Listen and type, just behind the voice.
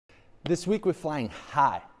This week we're flying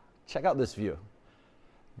high. Check out this view.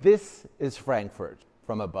 This is Frankfurt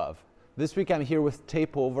from above. This week I'm here with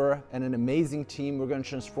Tape Over and an amazing team. We're going to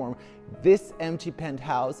transform this empty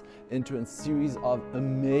penthouse into a series of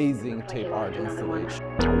amazing tape art installations.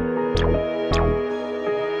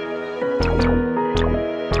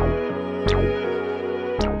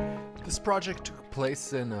 This project took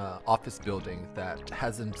place in an office building that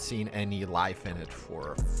hasn't seen any life in it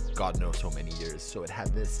for God knows how many years. So it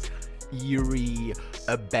had this eerie,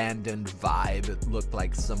 abandoned vibe. It looked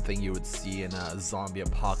like something you would see in a zombie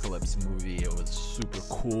apocalypse movie. It was super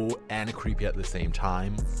cool and creepy at the same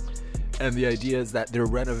time. And the idea is that they're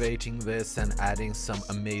renovating this and adding some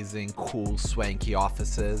amazing, cool, swanky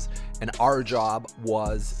offices. And our job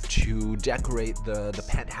was to decorate the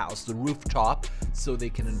penthouse, the rooftop, so they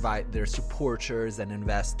can invite their supporters and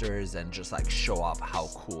investors and just like show off how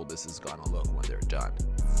cool this is gonna look when they're done.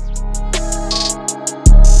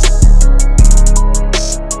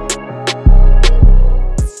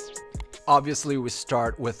 Obviously, we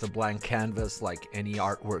start with a blank canvas like any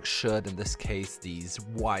artwork should. In this case, these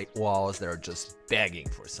white walls that are just begging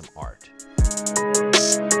for some art.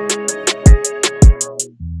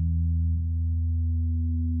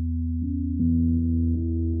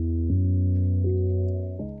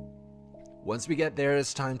 Once we get there,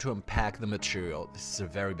 it's time to unpack the material. This is a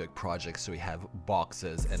very big project, so we have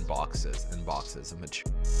boxes and boxes and boxes of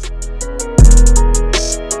material.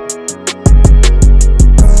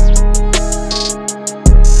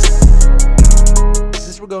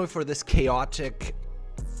 We're going for this chaotic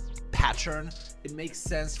pattern. It makes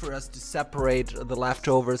sense for us to separate the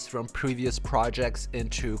leftovers from previous projects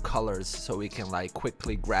into colors so we can like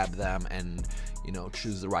quickly grab them and, you know,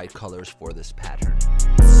 choose the right colors for this pattern.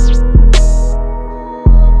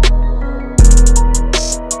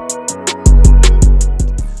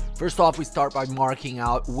 First off, we start by marking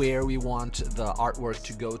out where we want the artwork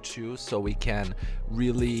to go to so we can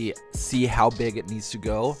really see how big it needs to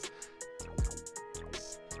go.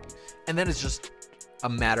 And then it's just a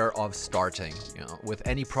matter of starting. You know, with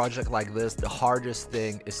any project like this, the hardest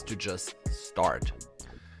thing is to just start.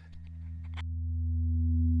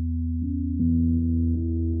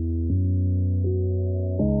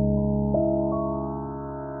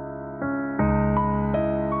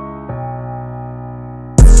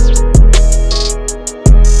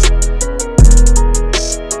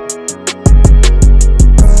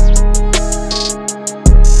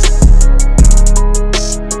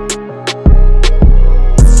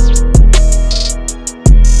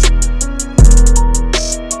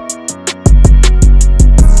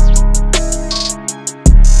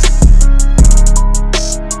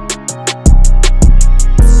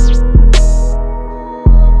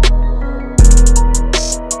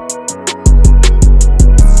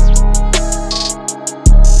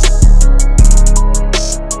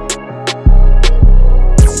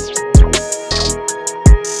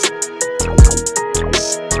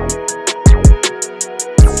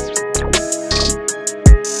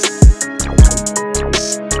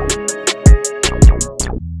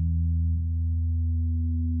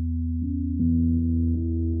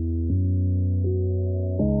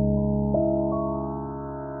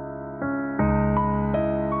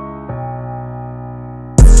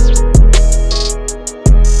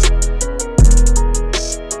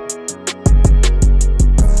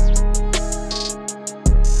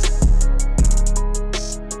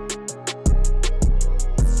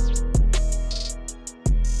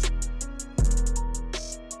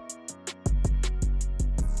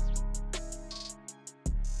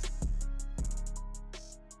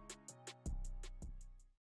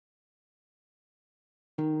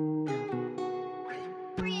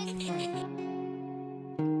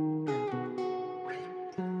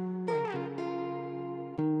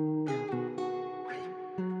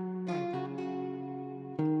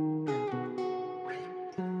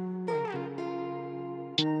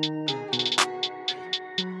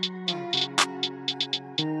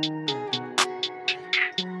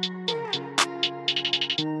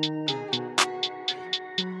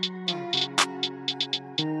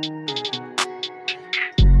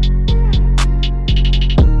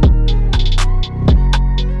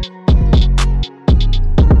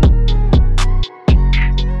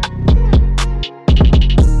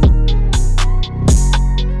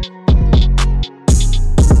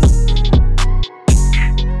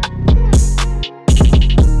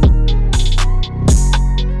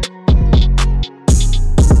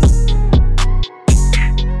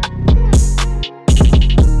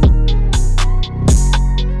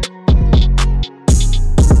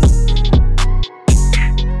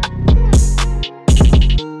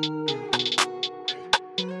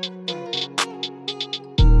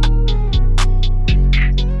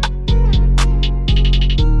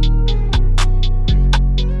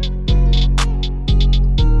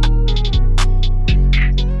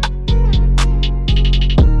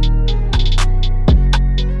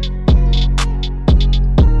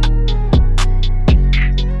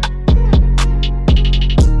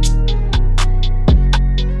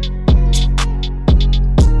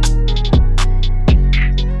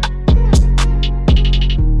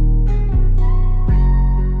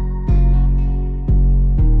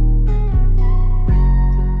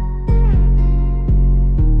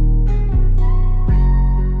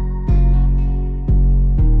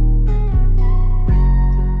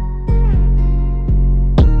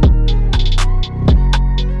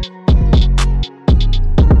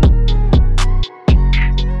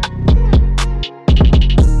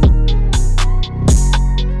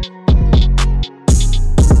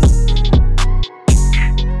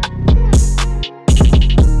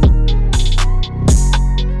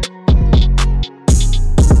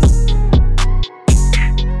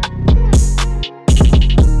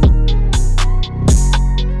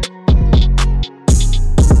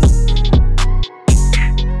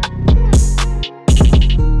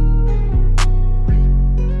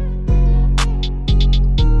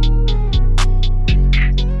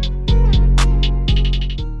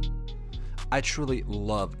 naturally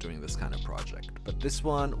love doing this kind of project, but this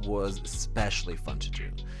one was especially fun to do.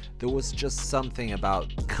 There was just something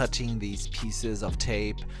about cutting these pieces of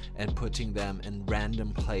tape and putting them in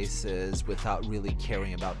random places without really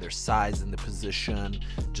caring about their size and the position,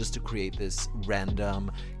 just to create this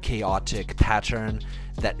random, chaotic pattern,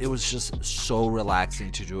 that it was just so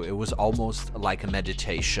relaxing to do. It was almost like a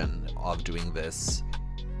meditation of doing this.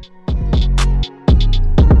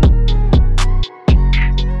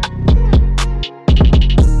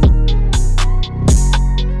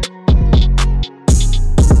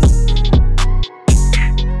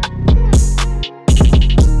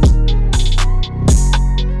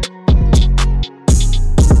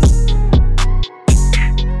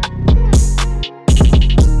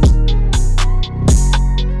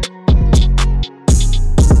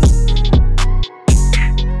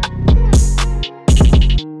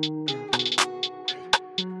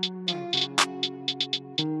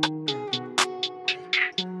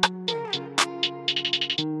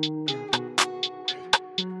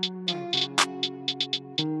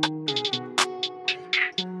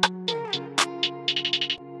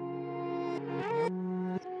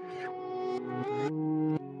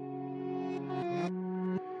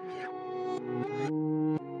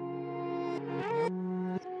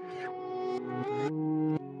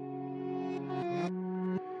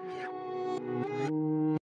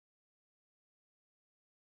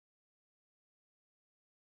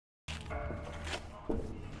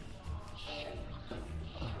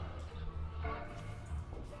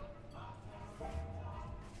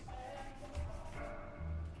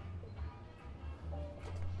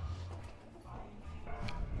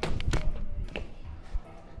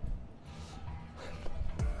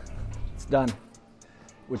 Done,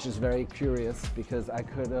 which is very curious because I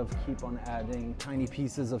could have keep on adding tiny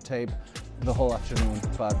pieces of tape the whole afternoon,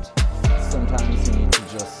 but sometimes you need to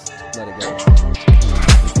just let it go.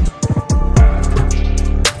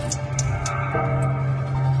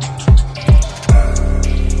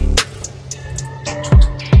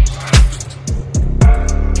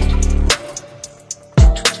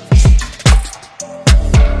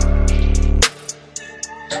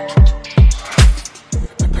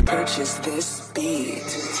 Purchase this beat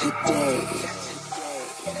today.